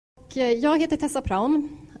jag heter Tessa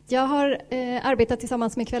Praun. Jag har arbetat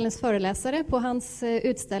tillsammans med kvällens föreläsare på hans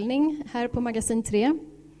utställning här på Magasin 3.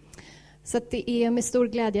 Så att det är med stor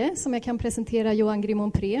glädje som jag kan presentera Johan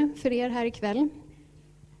Grimonpré för er här ikväll.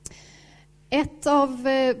 Ett av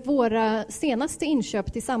våra senaste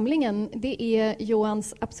inköp till samlingen, det är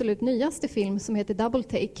Johans absolut nyaste film som heter Double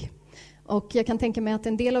Take. Och jag kan tänka mig att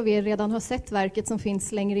en del av er redan har sett verket som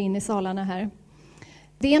finns längre in i salarna här.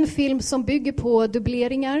 Det är en film som bygger på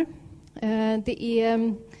dubbleringar. Det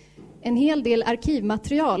är en hel del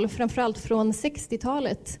arkivmaterial, framförallt från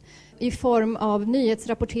 60-talet, i form av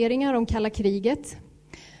nyhetsrapporteringar om kalla kriget.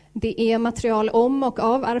 Det är material om och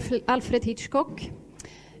av Alfred Hitchcock.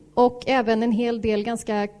 Och även en hel del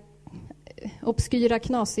ganska obskyra,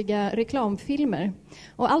 knasiga reklamfilmer.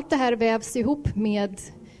 Och allt det här vävs ihop med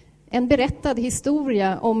en berättad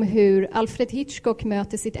historia om hur Alfred Hitchcock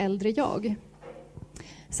möter sitt äldre jag.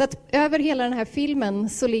 Så att över hela den här filmen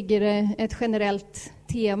så ligger det ett generellt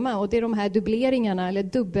tema, och det är de här dubbleringarna eller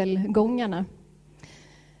dubbelgångarna.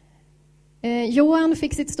 Johan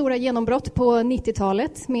fick sitt stora genombrott på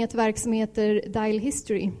 90-talet med ett verk som heter Dial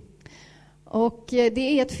History. Och det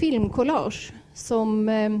är ett filmkollage som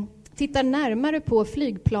tittar närmare på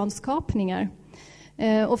flygplanskapningar.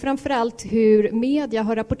 Och framförallt hur media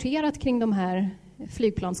har rapporterat kring de här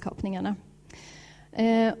flygplanskapningarna.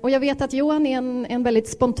 Och jag vet att Johan är en väldigt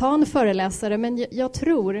spontan föreläsare, men jag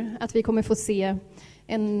tror att vi kommer få se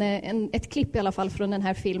ett klipp i alla fall från den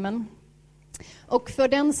här filmen. Och för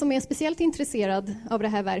den som är speciellt intresserad av det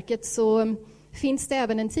här verket så finns det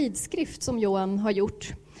även en tidskrift som Johan har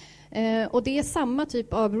gjort. Och det är samma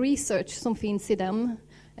typ av research som finns i den.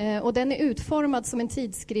 Och den är utformad som en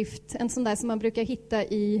tidskrift, en sån där som man brukar hitta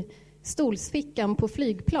i stolsfickan på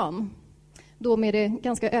flygplan. Då med det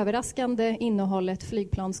ganska överraskande innehållet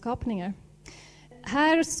flygplanskapningar.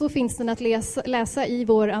 Här så finns den att läsa i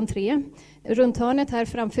vår entré. Runt hörnet här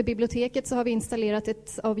framför biblioteket så har vi installerat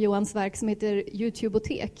ett av Johans verk som heter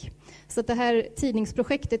YouTubebotek. Så att det här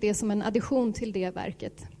tidningsprojektet är som en addition till det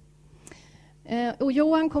verket. Och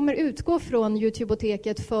Johan kommer utgå från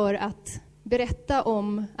YouTubeboteket för att berätta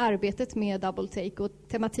om arbetet med Double Take och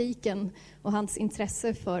tematiken och hans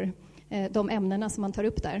intresse för de ämnena som han tar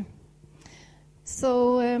upp där.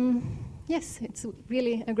 So, yes, it's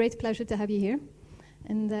really a great pleasure to have you here.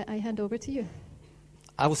 And I hand over to you.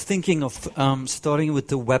 I was thinking of starting with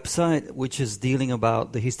the website, which is dealing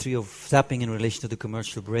about the history of zapping in relation to the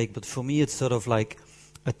commercial break. But for me, it's sort of like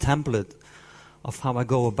a template of how I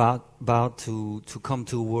go about to come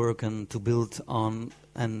to work and to build on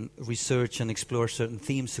and research and explore certain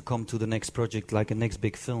themes to come to the next project, like a next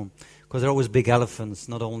big film. Because there are always big elephants,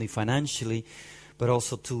 not only financially, but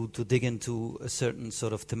also to dig into a certain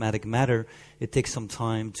sort of thematic matter. It takes some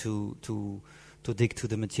time to dig to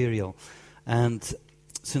the material. And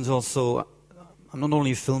since also I'm not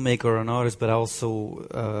only a filmmaker or an artist, but I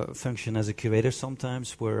also function as a curator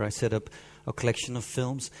sometimes, where I set up a collection of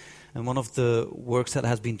films. And one of the works that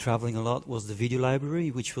has been traveling a lot was the video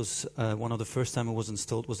library, which was one of the first time it was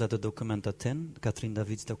installed was at the Documenta 10, Catherine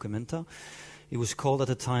David's Documenta. It was called at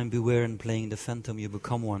the time Beware and Playing the Phantom, You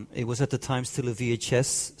Become One. It was at the time still a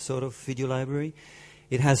VHS sort of video library.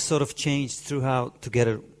 It has sort of changed throughout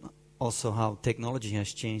together also how technology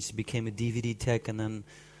has changed. It became a DVD tech, and then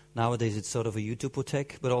nowadays it's sort of a YouTube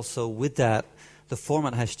tech. But also with that, the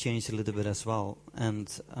format has changed a little bit as well. And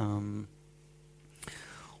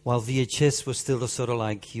while VHS was still a sort of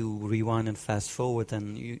like you rewind and fast forward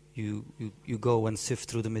and you go and sift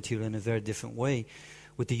through the material in a very different way,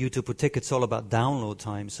 with the YouTube tech it's all about download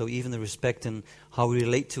time. So even the respect in how we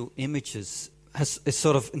relate to images is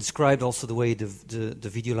sort of inscribed also the way the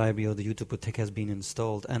video library or the YouTube tech has been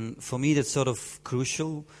installed. And for me that's sort of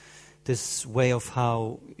crucial, this way of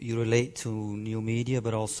how you relate to new media,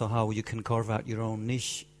 but also how you can carve out your own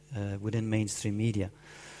niche within mainstream media.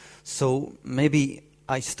 So maybe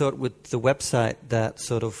I start with the website that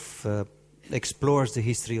sort of explores the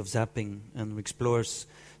history of zapping and explores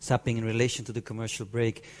zapping in relation to the commercial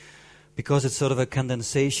break, because it's sort of a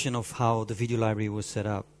condensation of how the video library was set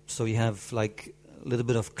up. So you have like a little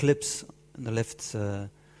bit of clips in the left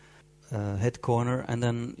head corner, and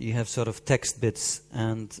then you have sort of text bits.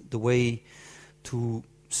 And the way to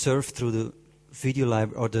surf through the video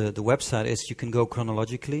library or the website is you can go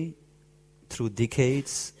chronologically through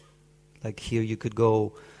decades. Like here you could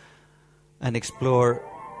go and explore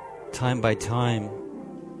time by time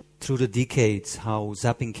through the decades how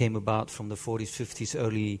zapping came about from the 40s, 50s,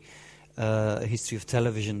 early history of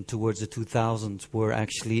television towards the 2000s, where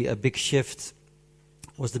actually a big shift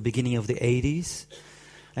was the beginning of the 80s.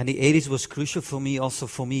 And the 80s was crucial for me, also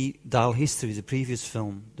for me, Dial History, the previous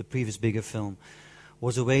film, the previous bigger film,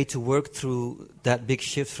 was a way to work through that big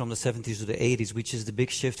shift from the 70s to the 80s, which is the big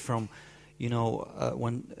shift from,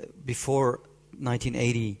 when before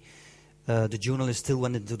 1980, the journalist still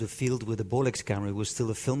went into the field with a Bolex camera. It was still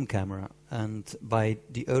a film camera. And by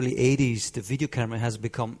the early 80s, the video camera has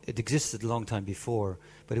become, it existed a long time before,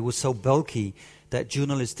 but it was so bulky that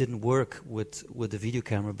journalists didn't work with the video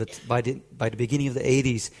camera. But by the beginning of the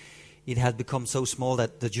 80s, it had become so small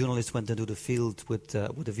that the journalists went into the field with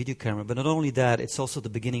the video camera. But not only that, it's also the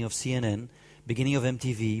beginning of CNN, beginning of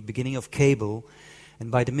MTV, beginning of cable. And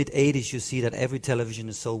by the mid-80s, you see that every television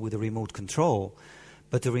is sold with a remote control.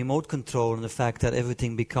 But the remote control and the fact that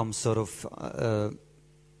everything became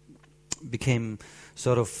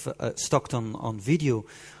stocked on video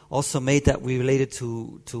also made that we related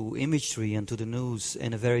to imagery and to the news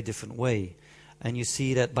in a very different way. And you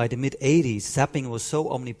see that by the mid-80s, zapping was so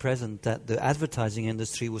omnipresent that the advertising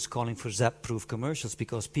industry was calling for zap-proof commercials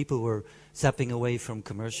because people were zapping away from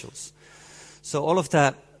commercials. So all of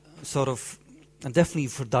that sort of, and definitely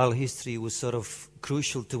for Dial History, was sort of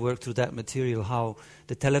crucial to work through that material, how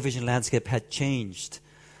the television landscape had changed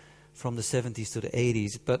from the 70s to the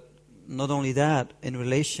 80s. But not only that, in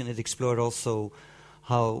relation, it explored also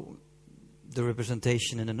how the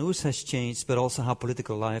representation in the news has changed, but also how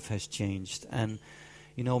political life has changed. And,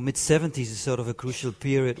 mid-70s is sort of a crucial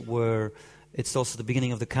period where it's also the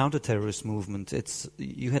beginning of the counter-terrorist movement.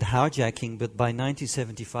 You had hijacking, but by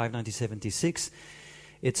 1975, 1976,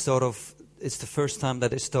 it's the first time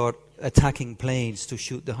that they start attacking planes to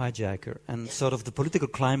shoot the hijacker. And sort of the political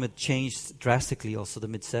climate changed drastically also the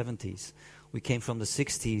mid-70s. We came from the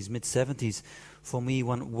 60s, mid-70s. For me,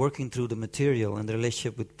 when working through the material and the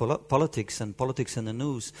relationship with politics and the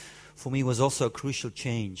news, for me was also a crucial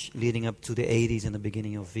change leading up to the 80s and the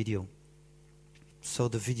beginning of video. So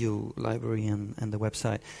the video library and the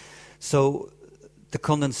website. So the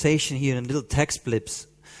condensation here in little text blips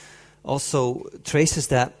also traces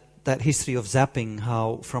that history of zapping,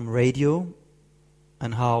 how from radio,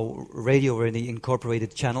 and how radio already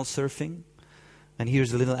incorporated channel surfing. And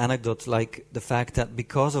here's a little anecdote, like the fact that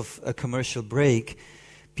because of a commercial break,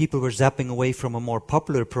 people were zapping away from a more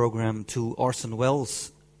popular program to Orson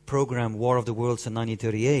Welles' program War of the Worlds in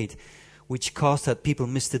 1938, which caused that people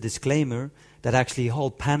missed the disclaimer, that actually a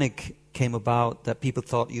whole panic came about, that people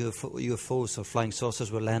thought UFOs or flying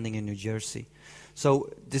saucers were landing in New Jersey.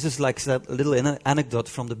 So this is like a little anecdote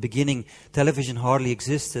from the beginning. Television hardly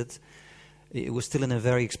existed. It was still in a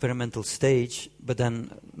very experimental stage. But then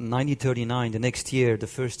 1939, the next year, the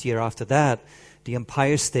first year after that, the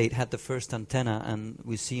Empire State had the first antenna, and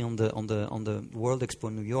we see on the World Expo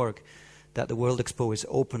in New York that the World Expo is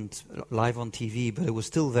opened live on TV, but it was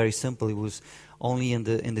still very simple. It was only in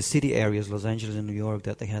the city areas, Los Angeles and New York,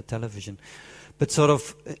 that they had television. But sort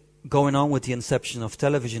of going on with the inception of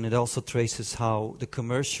television, it also traces how the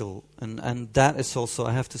commercial, and that is also,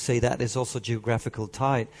 I have to say, that is also geographical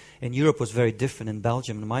tied. In Europe was very different. In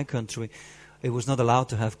Belgium, in my country, it was not allowed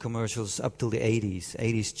to have commercials up till the 80s.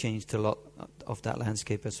 80s changed a lot of that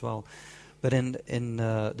landscape as well. But in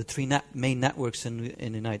the three main networks in the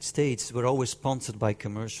United States were always sponsored by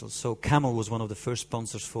commercials. So Camel was one of the first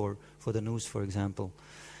sponsors for the news, for example.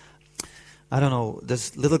 I don't know,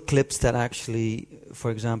 there's little clips that actually,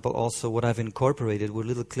 for example, also what I've incorporated were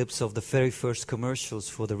little clips of the very first commercials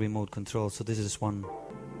for the remote control. So this is one.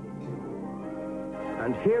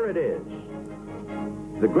 And here it is,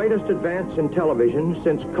 the greatest advance in television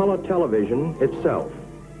since color television itself.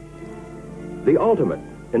 The ultimate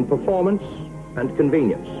in performance and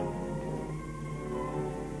convenience.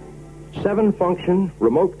 7-function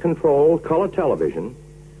remote control color television,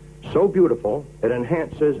 so beautiful it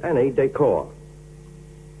enhances any decor.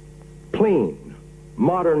 Clean,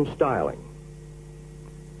 modern styling.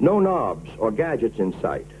 No knobs or gadgets in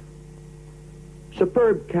sight.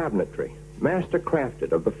 Superb cabinetry, master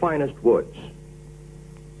crafted of the finest woods.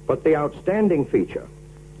 But the outstanding feature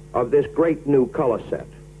of this great new color set,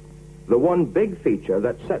 the one big feature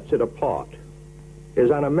that sets it apart,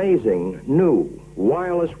 is an amazing new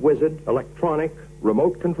wireless wizard electronic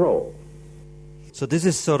remote control. So this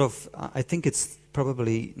is sort of, I think it's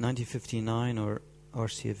probably 1959 or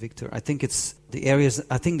RCA Victor. I think it's the areas,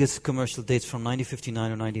 I think this commercial dates from 1959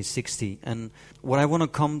 or 1960. And what I want to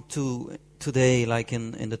come to today, like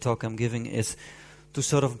in the talk I'm giving, is to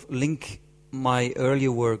sort of link my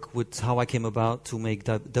earlier work with how I came about to make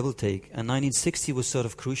Double Take. And 1960 was sort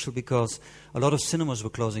of crucial because a lot of cinemas were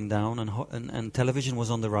closing down and television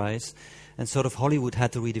was on the rise, and sort of Hollywood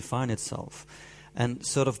had to redefine itself. And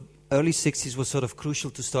sort of early 60s was sort of crucial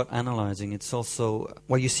to start analyzing. It's also,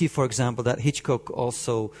 well, you see, for example, that Hitchcock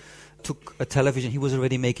also took a television. He was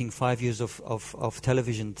already making 5 years of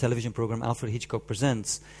television program Alfred Hitchcock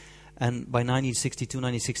Presents. And by 1962,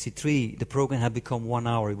 1963, the program had become 1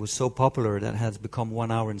 hour. It was so popular that it had become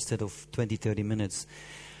 1 hour instead of 20, 30 minutes.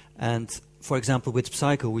 And for example, with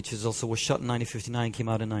Psycho, which was shot in 1959, came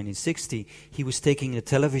out in 1960, he was taking a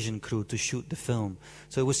television crew to shoot the film.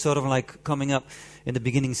 So it was sort of like coming up in the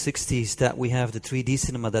beginning 60s that we have the 3D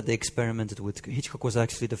cinema that they experimented with. Hitchcock was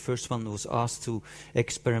actually the first one that was asked to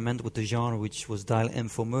experiment with the genre, which was Dial M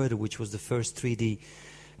for Murder, which was the first 3D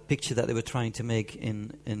picture that they were trying to make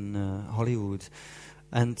in Hollywood.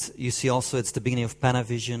 And you see also it's the beginning of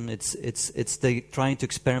Panavision. It's they trying to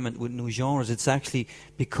experiment with new genres. It's actually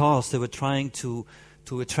because they were trying to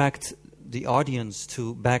attract the audience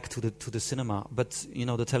back to the cinema. But you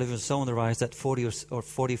know, the television was so on the rise that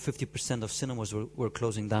 50% of cinemas were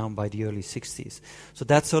closing down by the early 60s. So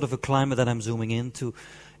that's sort of a climate that I'm zooming into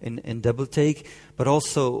in Double Take. But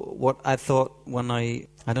also what I thought when I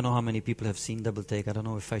don't know how many people have seen Double Take. I don't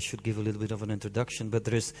know if I should give a little bit of an introduction, but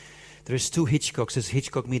there's two Hitchcocks. There's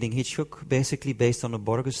Hitchcock meeting Hitchcock, basically based on a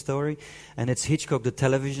Borges story. And it's Hitchcock the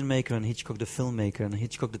television maker and Hitchcock the filmmaker. And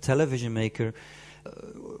Hitchcock the television maker,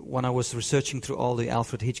 when I was researching through all the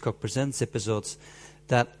Alfred Hitchcock Presents episodes,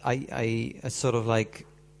 that I sort of like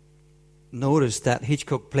noticed that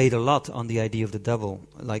Hitchcock played a lot on the idea of the double.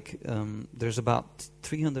 Like there's about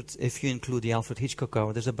 300, if you include the Alfred Hitchcock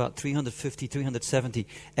Hour, there's about 350, 370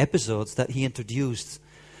 episodes that he introduced.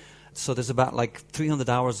 So there's about like 300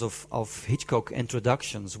 hours of Hitchcock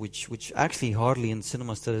introductions, which actually hardly in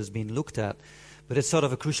cinema still has been looked at. But it's sort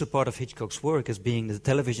of a crucial part of Hitchcock's work as being the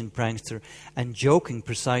television prankster and joking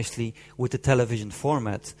precisely with the television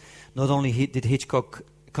format. Not only did Hitchcock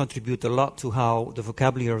contribute a lot to how the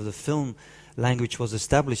vocabulary of the film language was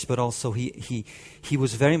established, but also he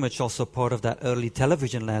was very much also part of that early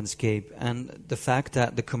television landscape. And the fact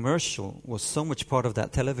that the commercial was so much part of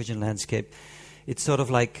that television landscape, it sort of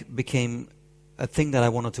like became a thing that I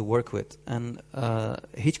wanted to work with. And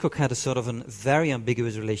Hitchcock had a sort of a very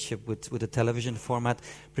ambiguous relationship with the television format,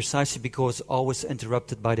 precisely because always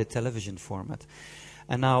interrupted by the television format.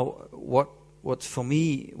 And now what for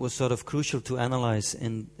me was sort of crucial to analyze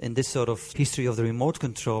in this sort of history of the remote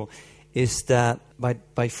control is that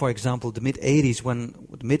by for example, the mid-80s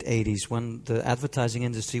when the advertising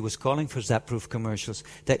industry was calling for zap-proof commercials,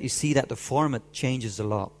 that you see that the format changes a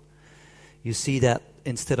lot. You see that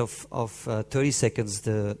instead of 30 seconds,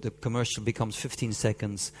 the commercial becomes 15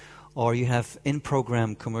 seconds, or you have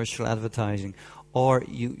in-program commercial advertising, or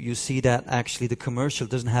you see that actually the commercial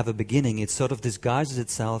doesn't have a beginning. It sort of disguises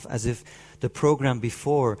itself as if the program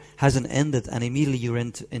before hasn't ended, and immediately you're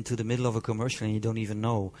into the middle of a commercial and you don't even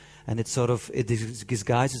know. And it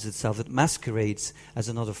disguises itself. It masquerades as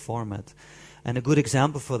another format. And a good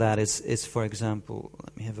example for that is for example,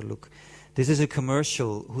 let me have a look. This is a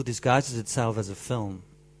commercial who disguises itself as a film.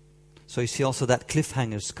 So you see also that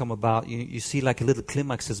cliffhangers come about. You see like a little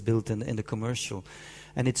climax is built in the commercial.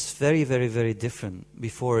 And it's very, very, very different.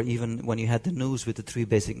 Before, even when you had the news with the 3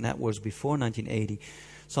 basic networks before 1980,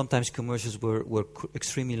 sometimes commercials were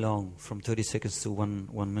extremely long, from 30 seconds to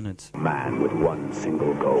one minute. Man with one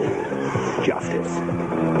single goal, justice,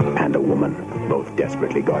 and a woman, both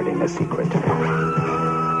desperately guarding a secret.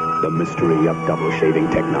 The mystery of double shaving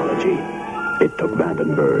technology. It took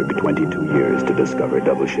Vandenberg 22 years to discover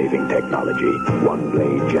double shaving technology. One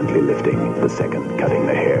blade gently lifting, the second cutting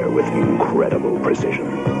the hair with incredible precision.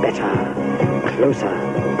 Better, closer,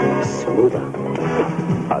 smoother.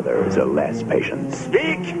 Others are less patient.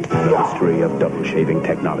 Speak! The mystery of double shaving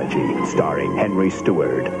technology, starring Henry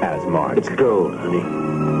Stewart as Mark. It's gold, honey.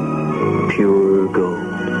 Pure gold.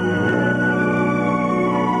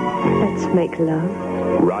 Let's make love.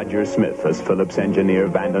 Roger Smith as Phillips engineer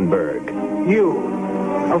Vandenberg. You,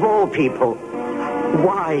 of all people,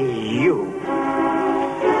 why you?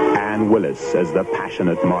 Ann Willis as the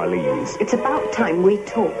passionate Marlise. It's about time we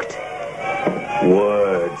talked.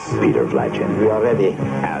 Words. Peter Vlachin. We are ready.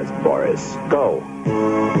 As Boris. Go.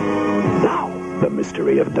 Now, the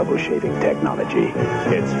mystery of double shaving technology.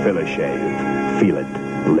 It's Philishave. Feel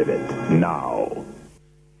it. Live it. Now.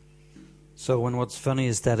 So what's funny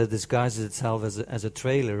is that it disguises itself as a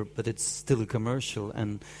trailer, but it's still a commercial.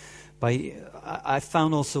 And I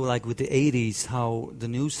found also, like with the 80s, how the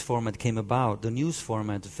news format came about. The news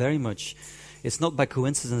format very much, it's not by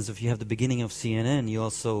coincidence if you have the beginning of CNN, you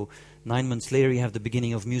also, 9 months later, you have the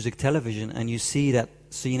beginning of music television, and you see that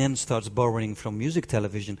CNN starts borrowing from music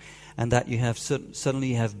television, and that you have suddenly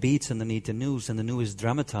you have beats underneath the news, and the news is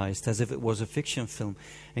dramatized as if it was a fiction film.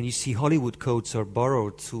 And you see Hollywood codes are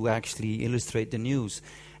borrowed to actually illustrate the news.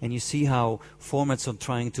 and you see how formats are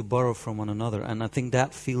trying to borrow from one another. And I think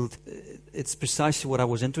that field, it's precisely what I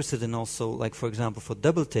was interested in also, like for example for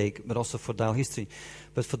Double Take, but also for Dial History.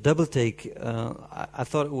 But for Double Take, I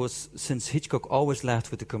thought it was, since Hitchcock always laughed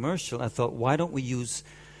with the commercial, I thought, why don't we use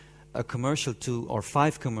a commercial or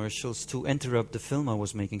 5 commercials to interrupt the film I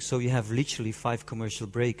was making? So you have literally 5 commercial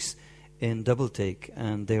breaks in Double Take,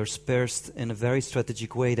 and they are spaced in a very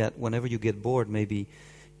strategic way that whenever you get bored, maybe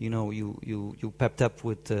you pepped up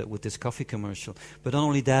with this coffee commercial. But not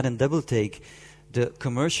only that, in Double Take, the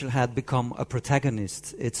commercial had become a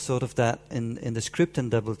protagonist. It's sort of that in the script in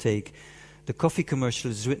Double Take, the coffee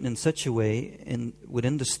commercial is written in such a way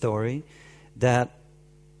within the story that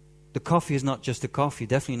the coffee is not just a coffee,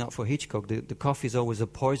 definitely not for Hitchcock. The coffee is always a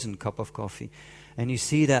poisoned cup of coffee. And you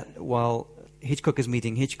see that while Hitchcock is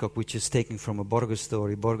meeting Hitchcock, which is taken from a Borges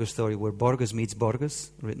story where Borges meets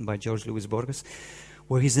Borges, written by George Louis Borges,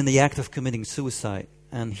 where he's in the act of committing suicide.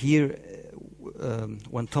 And here,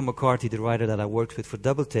 when Tom McCarthy, the writer that I worked with for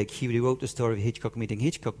Double Take, he rewrote the story of Hitchcock meeting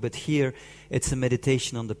Hitchcock, but here it's a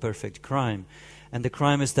meditation on the perfect crime. And the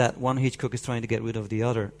crime is that one Hitchcock is trying to get rid of the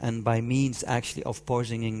other, and by means actually of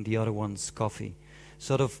poisoning the other one's coffee.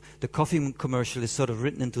 Sort of the coffee commercial is sort of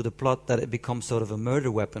written into the plot that it becomes sort of a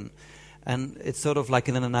murder weapon. And it's sort of like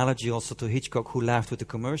an analogy also to Hitchcock, who laughed with the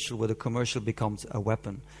commercial, where the commercial becomes a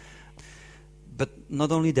weapon. But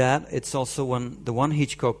not only that, it's also when the one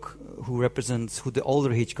Hitchcock who the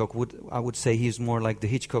older Hitchcock I would say he's more like the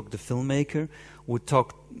Hitchcock, the filmmaker, would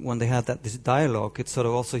talk when they had this dialogue. It sort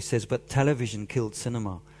of also says, but television killed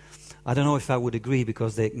cinema. I don't know if I would agree,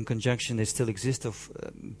 because in conjunction they still exist of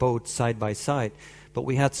both side by side. But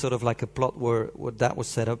we had sort of like a plot where that was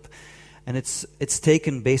set up. And it's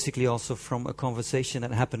taken basically also from a conversation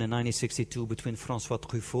that happened in 1962 between François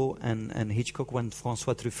Truffaut and Hitchcock, when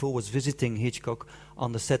François Truffaut was visiting Hitchcock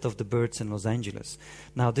on the set of The Birds in Los Angeles.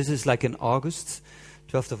 Now this is like in August,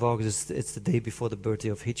 12th of August, it's the day before the birthday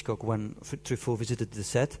of Hitchcock, when Truffaut visited the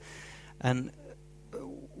set. And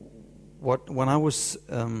when I was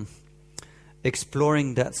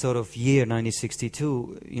exploring that sort of year,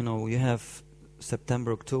 1962, you have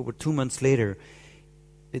September, October, 2 months later,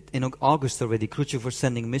 in August already, Khrushchev was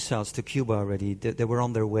sending missiles to Cuba already. They were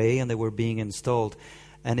on their way and they were being installed.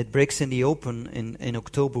 And it breaks in the open in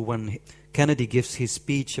October when Kennedy gives his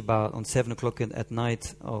speech on 7 o'clock at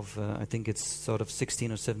night of, I think it's sort of 16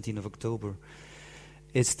 or 17 of October.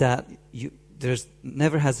 It's that there's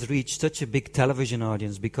never has reached such a big television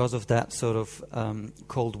audience because of that sort of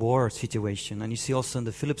Cold War situation. And you see also in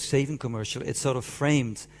the Philips Saving commercial, it's sort of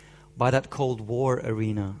framed by that Cold War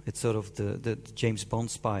arena. It's sort of the James Bond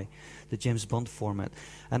spy, the James Bond format.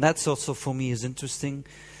 And that's also for me is interesting,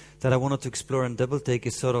 that I wanted to explore in Double Take,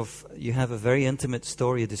 is sort of, you have a very intimate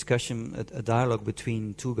story, a discussion, a dialogue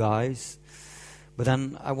between two guys. But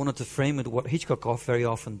then I wanted to frame it, what Hitchcock very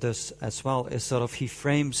often does as well, is sort of he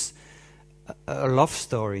frames a love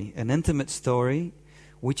story, an intimate story,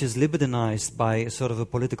 which is libidinized by sort of a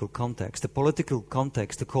political context. The political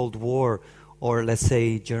context, the Cold War, or let's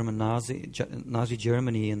say Nazi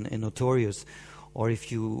Germany in Notorious, or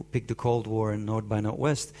if you pick the Cold War in North by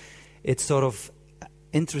Northwest, it's sort of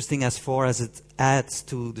interesting as far as it adds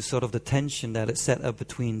to the sort of the tension that is set up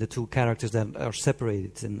between the two characters that are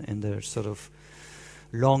separated in their sort of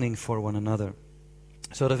longing for one another.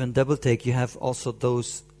 Sort of in Double Take, you have also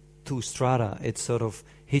those two strata. It's sort of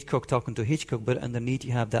Hitchcock talking to Hitchcock, but underneath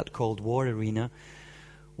you have that Cold War arena,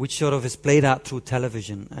 which sort of is played out through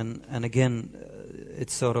television. And again,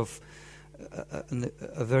 it's sort of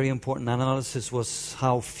a very important analysis was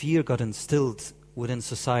how fear got instilled within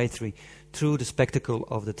society through the spectacle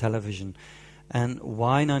of the television. And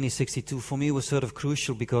why 1962 for me was sort of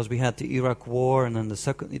crucial, because we had the Iraq War, and then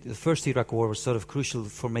the first Iraq War was sort of crucial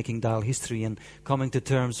for making Dial History and coming to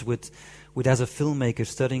terms with as a filmmaker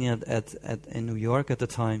studying in New York at the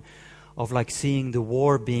time, of like seeing the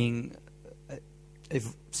war being,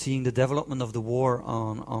 seeing the development of the war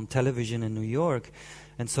on television in New York,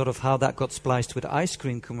 and sort of how that got spliced with ice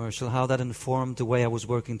cream commercial, how that informed the way I was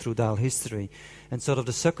working through Dial History. And sort of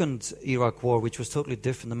the second Iraq War, which was totally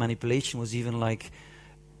different, the manipulation was even like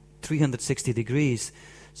 360 degrees.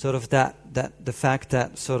 Sort of the fact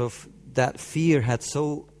that sort of that fear had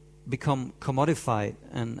so become commodified,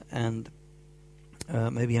 and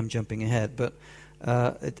maybe I'm jumping ahead, but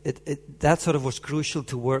that sort of was crucial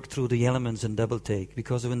to work through the elements in Double Take,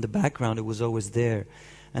 because in the background it was always there.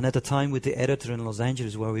 And at the time with the editor in Los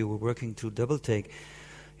Angeles where we were working through Double Take,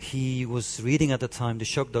 he was reading at the time The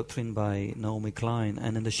Shock Doctrine by Naomi Klein.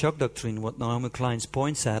 And in The Shock Doctrine, what Naomi Klein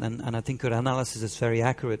points at, and I think her analysis is very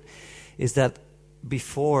accurate, is that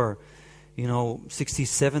before, 60s,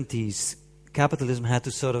 70s, capitalism had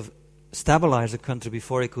to sort of stabilize a country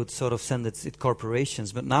before it could sort of send its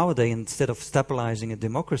corporations. But nowadays, instead of stabilizing a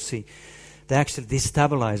democracy, they actually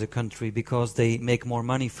destabilize a country because they make more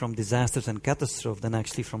money from disasters and catastrophe than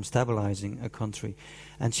actually from stabilizing a country.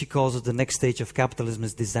 And she calls it the next stage of capitalism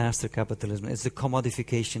is disaster capitalism. It's the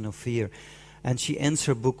commodification of fear. And she ends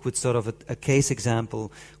her book with sort of a case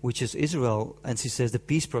example, which is Israel. And she says the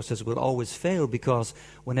peace process will always fail because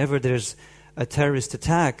whenever there's a terrorist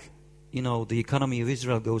attack, the economy of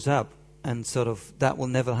Israel goes up. And sort of that will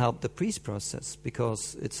never help the peace process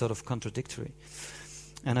because it's sort of contradictory.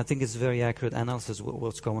 And I think it's very accurate analysis of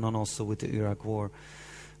what's going on also with the Iraq War.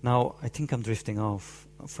 Now, I think I'm drifting off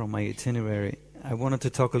from my itinerary. I wanted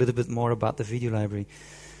to talk a little bit more about the video library.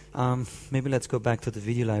 Maybe let's go back to the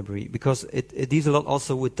video library because it deals a lot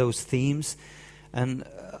also with those themes. And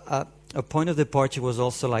a point of departure was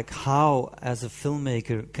also like how, as a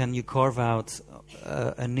filmmaker, can you carve out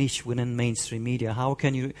a niche within mainstream media? How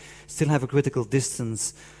can you still have a critical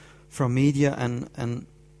distance from media and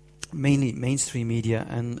mainly mainstream media,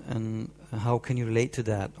 and how can you relate to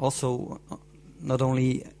that? Also, not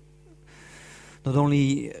only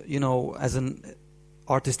as an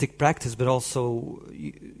artistic practice, but also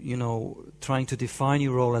trying to define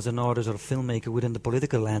your role as an artist or a filmmaker within the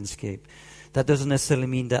political landscape. That doesn't necessarily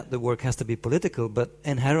mean that the work has to be political, but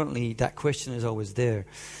inherently that question is always there.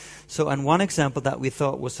 So, and one example that we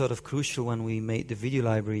thought was sort of crucial when we made the video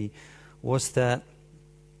library was that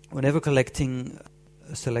whenever collecting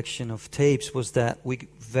a selection of tapes was that we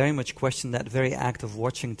very much questioned that very act of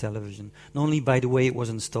watching television. Not only by the way it was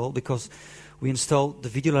installed, because we installed the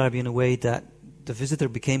video library in a way that the visitor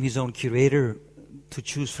became his own curator to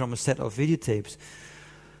choose from a set of videotapes,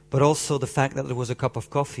 but also the fact that there was a cup of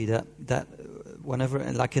coffee, that whenever,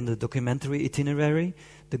 like in the documentary itinerary,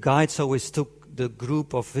 the guides always took the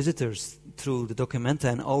group of visitors through the documenta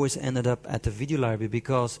and always ended up at the video library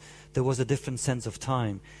because there was a different sense of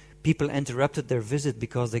time. People interrupted their visit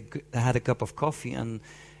because they had a cup of coffee, and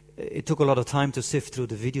it took a lot of time to sift through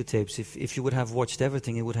the videotapes. If you would have watched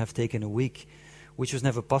everything, it would have taken a week, which was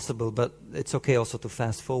never possible, but it's okay also to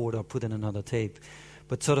fast forward or put in another tape.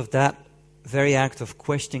 But sort of that very act of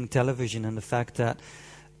questioning television and the fact that,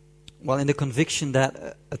 well, in the conviction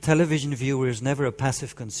that a television viewer is never a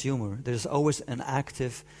passive consumer, there's always an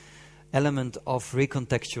active element of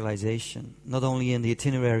recontextualization, not only in the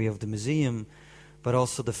itinerary of the museum, but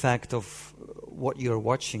also the fact of what you're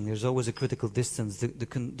watching. There's always a critical distance.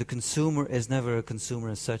 The consumer is never a consumer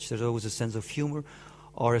as such. There's always a sense of humor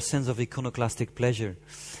or a sense of iconoclastic pleasure.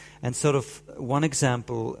 And sort of one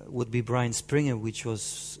example would be Brian Springer, which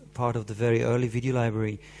was part of the very early video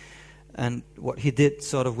library. And what he did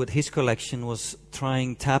sort of with his collection was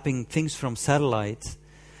tapping things from satellite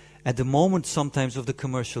at the moment sometimes of the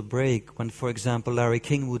commercial break, when, for example, Larry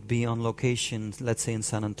King would be on location, let's say in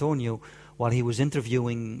San Antonio, while he was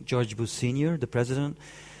interviewing George Bush Sr., the president.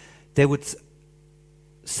 They would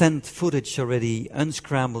send footage already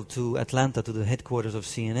unscrambled to Atlanta, to the headquarters of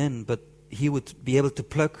CNN, but he would be able to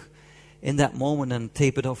plug in that moment and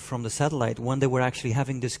tape it off from the satellite when they were actually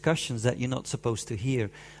having discussions that you're not supposed to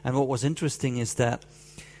hear. And what was interesting is that,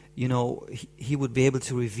 he would be able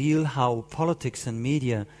to reveal how politics and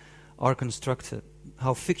media are constructed,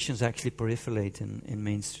 how fictions actually proliferate in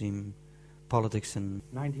mainstream politics. And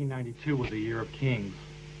 1992 was the year of kings.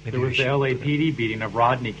 There was the LAPD beating of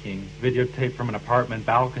Rodney King, videotaped from an apartment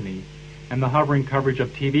balcony, and the hovering coverage of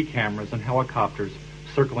TV cameras and helicopters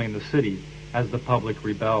circling the city as the public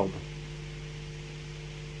rebelled.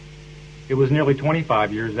 It was nearly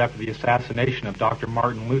 25 years after the assassination of Dr.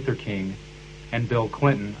 Martin Luther King, and Bill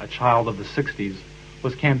Clinton, a child of the 60s,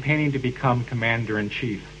 was campaigning to become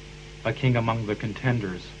commander-in-chief, a king among the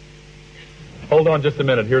contenders. Hold on just a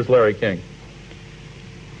minute. Here's Larry King.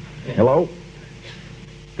 Hello?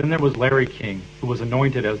 Then there was Larry King, who was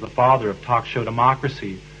anointed as the father of talk show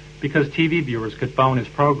democracy because TV viewers could phone his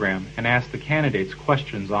program and ask the candidates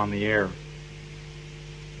questions on the air.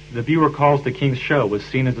 The viewer calls to King's show was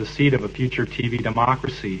seen as a seed of a future TV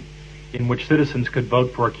democracy in which citizens could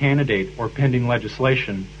vote for a candidate or pending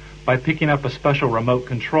legislation by picking up a special remote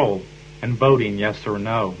control and voting yes or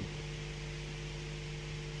no.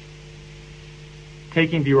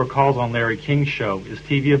 Taking viewer calls on Larry King's show is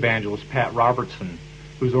TV evangelist Pat Robertson,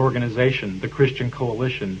 whose organization, the Christian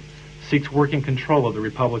Coalition, seeks working control of the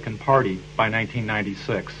Republican Party by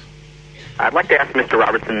 1996. I'd like to ask Mr.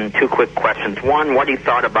 Robertson two quick questions. One, what he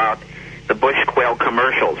thought about the Bush Quail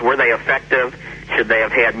commercials. Were they effective? Should they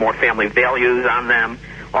have had more family values on them?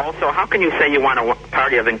 Also, how can you say you want a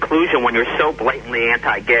party of inclusion when you're so blatantly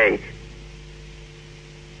anti-gay?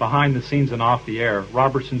 Behind the scenes and off the air,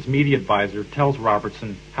 Robertson's media advisor tells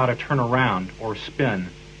Robertson how to turn around or spin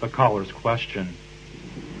the caller's question.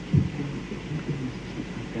 You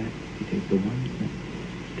take the ones that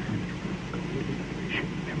turn it around.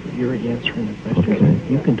 Remember, you're answering the questions.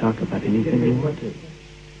 You can talk about anything you want to.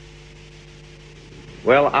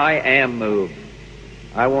 Well, I am moved.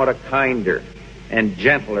 I want a kinder and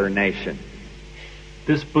gentler nation.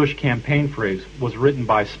 This Bush campaign phrase was written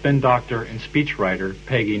by spin doctor and speechwriter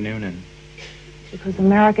Peggy Noonan. Because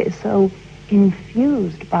America is so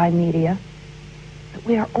infused by media that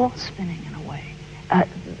we are all spinning in a way.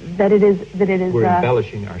 That it is. We're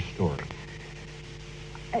embellishing our story.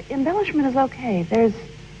 Embellishment is okay. There's.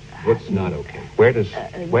 What's not okay? Where does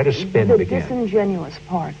spin begin? The disingenuous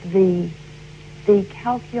part, the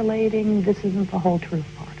calculating. This isn't the whole truth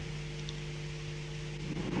part.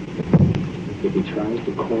 If he tries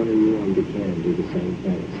to corner you on Buchanan, do the same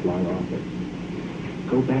thing. Slide off it.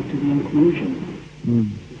 Go back to the inclusion.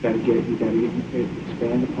 You gotta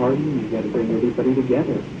expand the party, and you gotta bring everybody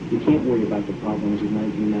together. You can't worry about the problems of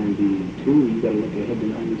 1992. You gotta look ahead to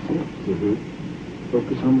 96.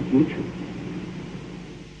 Focus on the future.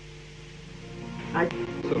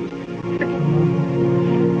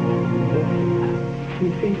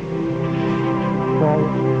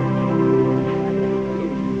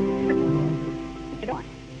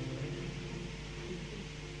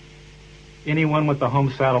 Anyone with a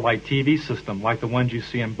home satellite TV system, like the ones you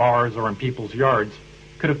see in bars or in people's yards,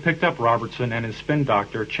 could have picked up Robertson and his spin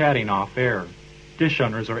doctor chatting off air. Dish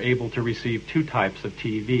owners are able to receive two types of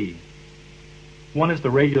TV. One is the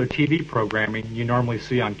regular TV programming you normally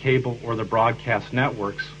see on cable or the broadcast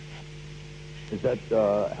networks. Is that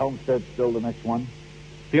Helmstead still the next one?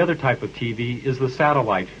 The other type of TV is the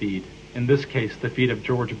satellite feed, in this case the feed of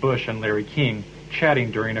George Bush and Larry King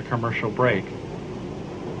chatting during a commercial break.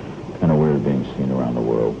 Kind of weird being seen around the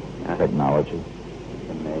world. Technology. It's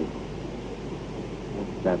amazing.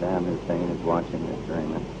 Saddam Hussein is watching this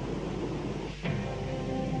during this.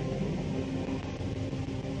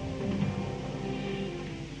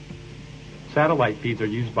 Satellite feeds are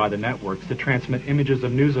used by the networks to transmit images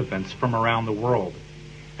of news events from around the world.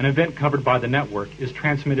 An event covered by the network is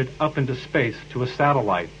transmitted up into space to a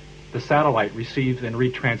satellite. The satellite receives and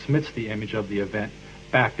retransmits the image of the event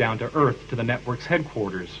back down to Earth to the network's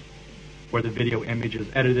headquarters, where the video image is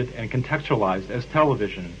edited and contextualized as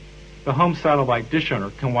television. The home satellite dish owner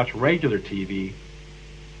can watch regular TV,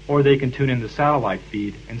 or they can tune in the satellite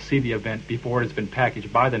feed and see the event before it has been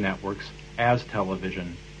packaged by the networks as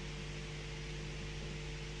television.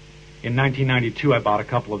 In 1992, I bought a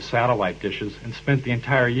couple of satellite dishes and spent the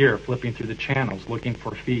entire year flipping through the channels looking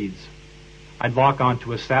for feeds. I'd lock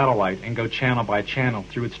onto a satellite and go channel by channel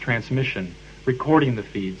through its transmission, recording the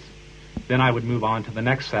feeds. Then I would move on to the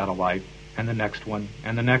next satellite, and the next one,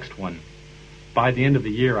 and the next one. By the end of the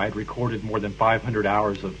year, I'd recorded more than 500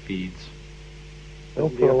 hours of feeds.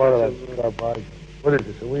 Don't put a lot of that garbage. What is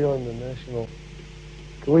this? Are we on the national?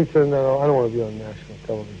 Can we turn that on? I don't want to be on national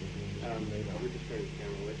television.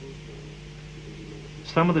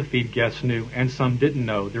 Some of the feed guests knew, and some didn't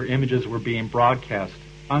know, their images were being broadcast,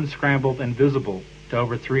 unscrambled and visible, to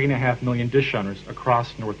over 3.5 million dish owners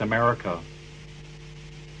across North America.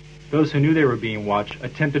 Those who knew they were being watched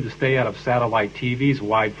attempted to stay out of satellite TV's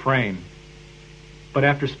wide frame. But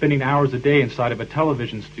after spending hours a day inside of a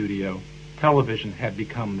television studio, television had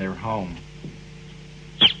become their home.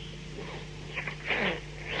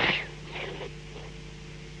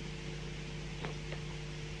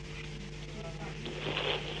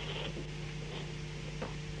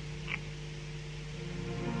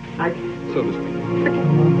 So to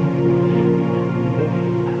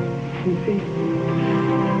speak.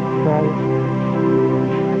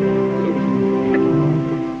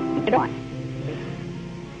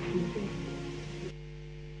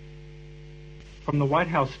 From the White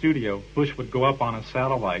House studio, Bush would go up on a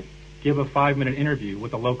satellite, give a 5-minute interview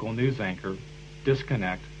with a local news anchor,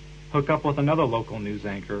 disconnect, hook up with another local news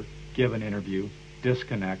anchor, give an interview,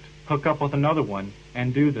 disconnect, hook up with another one,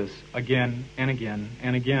 and do this again and again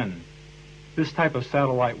and again. This type of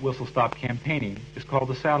satellite whistle-stop campaigning is called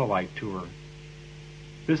the satellite tour.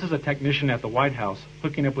 This is a technician at the White House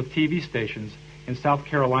hooking up with TV stations in South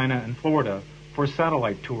Carolina and Florida for a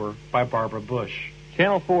satellite tour by Barbara Bush.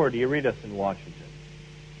 Channel 4, do you read us in Washington?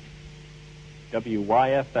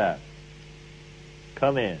 WYFF.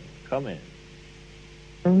 Come in, come in.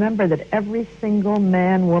 Remember that every single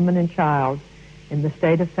man, woman, and child in the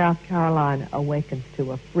state of South Carolina awakens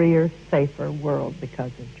to a freer, safer world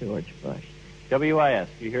because of George Bush. WIS,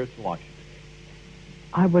 do you hear us in Washington?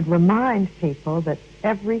 I would remind people that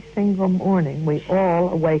every single morning we all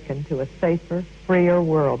awaken to a safer, freer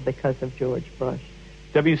world because of George Bush.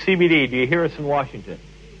 WCBD, do you hear us in Washington?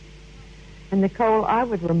 And Nicole, I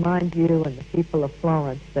would remind you and the people of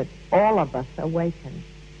Florence that all of us awaken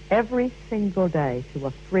every single day to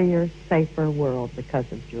a freer, safer world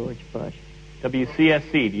because of George Bush.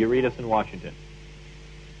 WCSC, do you read us in Washington?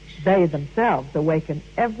 They themselves awaken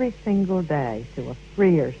every single day to a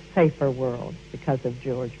freer, safer world because of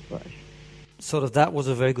George Bush. Sort of that was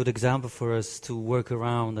a very good example for us to work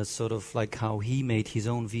around, as sort of like how he made his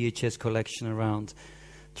own VHS collection around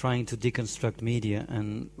trying to deconstruct media,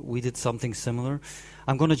 and we did something similar.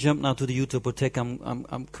 I'm going to jump now to the Utopothek.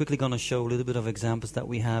 I'm quickly going to show a little bit of examples that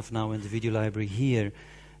we have now in the video library here,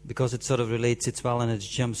 because it sort of relates it well, and it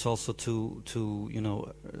jumps also to you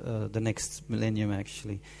know the next millennium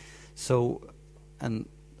actually. So, and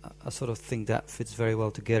I sort of think that fits very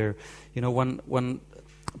well together. You know, when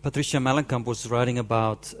Patricia Mellencamp was writing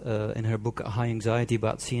about, in her book High Anxiety,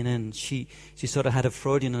 about CNN, she sort of had a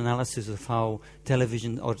Freudian analysis of how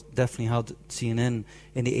television, or definitely how CNN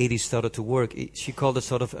in the 80s started to work. She called it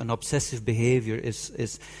sort of an obsessive behavior,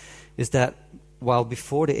 is that while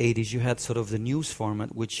before the 80s you had sort of the news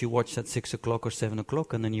format, which you watched at 6 o'clock or 7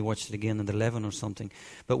 o'clock, and then you watched it again at 11 or something.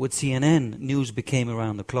 But with CNN, news became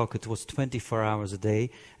around the clock. It was 24 hours a day,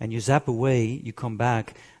 and you zap away, you come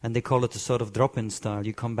back, and they call it a sort of drop-in style.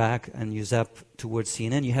 You come back and you zap towards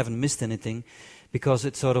CNN. You haven't missed anything, because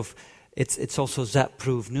it's sort of, it's also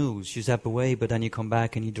zap-proof news. You zap away, but then you come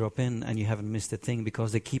back and you drop in, and you haven't missed a thing,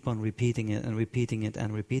 because they keep on repeating it and repeating it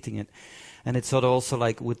and repeating it. And it's sort of also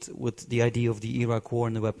like with the idea of the Iraq War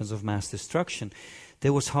and the weapons of mass destruction.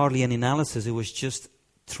 There was hardly any analysis. It was just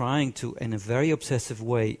trying to, in a very obsessive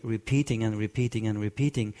way, repeating and repeating and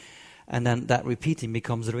repeating. And then that repeating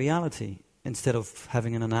becomes a reality, instead of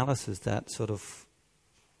having an analysis that sort of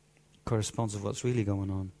corresponds with what's really going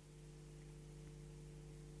on.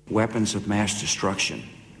 Weapons of mass destruction.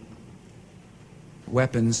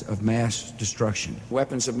 Weapons of mass destruction.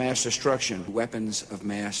 Weapons of mass destruction. Weapons of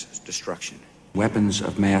mass destruction. Weapons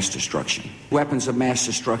of mass destruction. Weapons of mass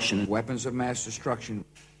destruction. Weapons of mass destruction.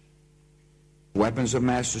 Weapons of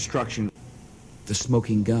mass destruction. The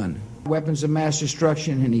smoking gun. Weapons of mass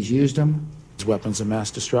destruction, and he's used them. Weapons of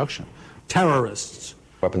mass destruction. Terrorists.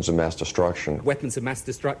 Weapons of mass destruction. Weapons of mass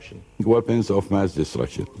destruction. Weapons of mass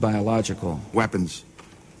destruction. Biological. Weapons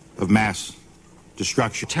of mass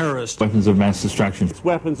destruction. Terrorists. Weapons of mass destruction.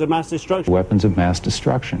 Weapons of mass destruction. Weapons of mass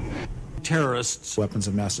destruction. Terrorists. Weapons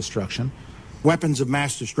of mass destruction. Weapons of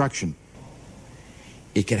mass destruction.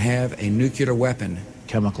 It could have a nuclear weapon.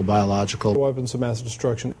 Chemical, biological. Weapons of mass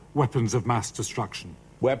destruction. Weapons of mass destruction.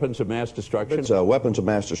 Weapons of mass destruction. Weapons of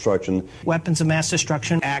mass destruction. Weapons of mass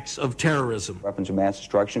destruction. Acts of terrorism. Weapons of mass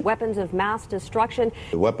destruction. Weapons of mass destruction.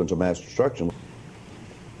 Weapons of mass destruction.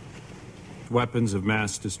 Weapons of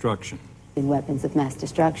mass destruction. Weapons of mass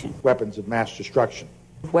destruction. Weapons of mass destruction.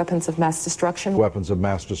 Weapons of mass destruction. Weapons of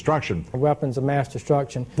mass destruction. Weapons of mass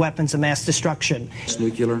destruction. Weapons of mass destruction.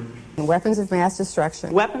 Nuclear. Weapons of mass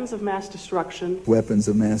destruction. Weapons of mass destruction. Weapons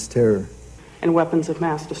of mass terror. And weapons of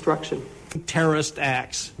mass destruction. Terrorist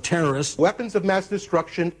acts. Terrorists. Weapons of mass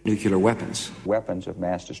destruction. Nuclear weapons. Weapons of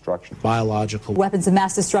mass destruction. Biological. Weapons of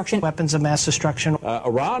mass destruction. Weapons of mass destruction.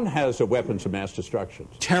 Iran has weapons of mass destruction.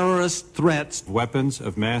 Terrorist threats. Weapons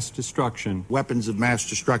of mass destruction. Weapons of mass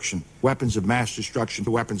destruction. Weapons of mass destruction.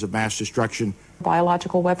 Weapons of mass destruction.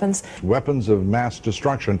 Biological weapons. Weapons of mass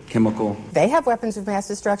destruction. Chemical. They have weapons of mass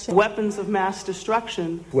destruction. Weapons of mass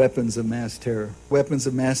destruction. Weapons of mass terror. Weapons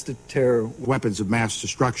of mass terror. Weapons of mass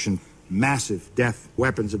destruction. Massive death.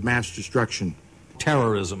 Weapons of mass destruction.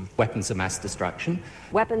 Terrorism. Weapons of mass destruction.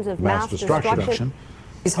 Weapons of mass destruction.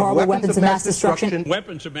 These horrible weapons of mass destruction.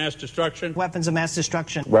 Weapons of mass destruction. Weapons of mass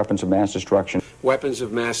destruction. Weapons of mass destruction. Weapons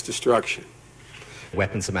of mass destruction.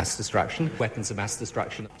 Weapons of mass destruction. Weapons of mass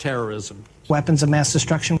destruction. Terrorism. Weapons of mass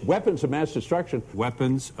destruction. Weapons of mass destruction.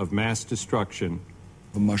 Weapons of mass destruction.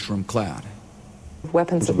 A mushroom cloud.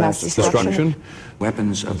 Weapons of mass destruction.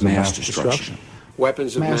 Weapons of mass destruction.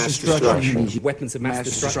 Weapons of mass destruction. Weapons of mass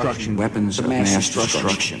destruction. Weapons of mass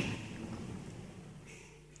destruction.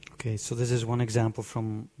 Okay, so this is one example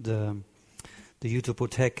from the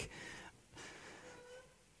Utopothek.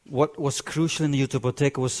 What was crucial in the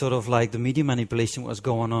Utopothek was sort of like the media manipulation was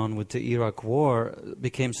going on with the Iraq War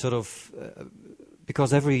became sort of,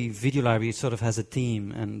 because every video library sort of has a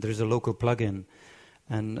theme and there's a local plugin.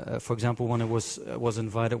 And for example, when I was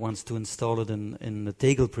invited once to install it in the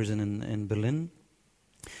Tegel prison in Berlin,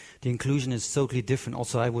 the inclusion is totally different.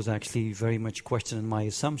 Also, I was actually very much questioning my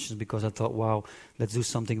assumptions because I thought, wow, let's do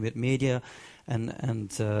something with media.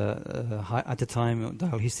 At the time,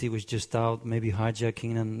 Dial History was just out, maybe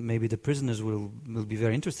hijacking, and maybe the prisoners will be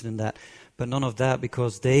very interested in that. But none of that,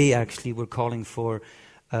 because they actually were calling for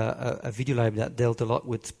a video library that dealt a lot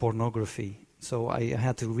with pornography. So I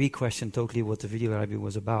had to re-question totally what the video library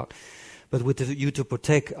was about. But with the YouTube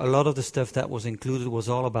Protect, a lot of the stuff that was included was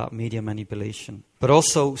all about media manipulation. But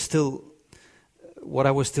also, still, what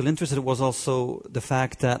I was still interested in was also the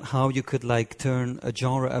fact that how you could turn a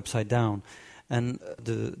genre upside down. And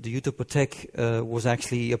the YouTube Protect was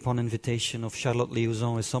actually upon invitation of Charlotte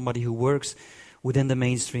Liaison, as somebody who works within the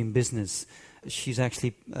mainstream business. She's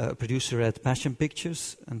actually a producer at Passion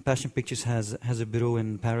Pictures, and Passion Pictures has a bureau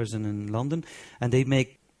in Paris and in London, and they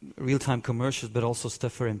make real-time commercials, but also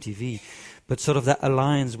stuff for MTV. But sort of that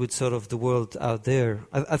aligns with sort of the world out there.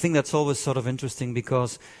 I think that's always sort of interesting,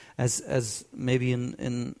 because as maybe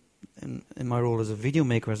in my role as a video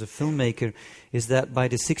maker, as a filmmaker, is that by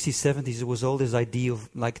the 60s, 70s, there was all this idea of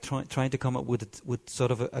trying to come up with sort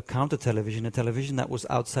of a counter television, a television that was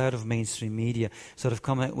outside of mainstream media, sort of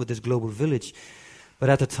come out with this global village. But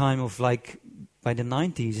at the time of by the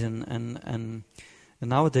 90s and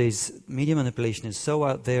nowadays, media manipulation is so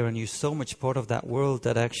out there, and you're so much part of that world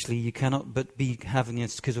that actually you cannot but be having a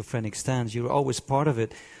schizophrenic stance. You're always part of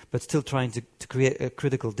it, but still trying to create a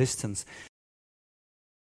critical distance.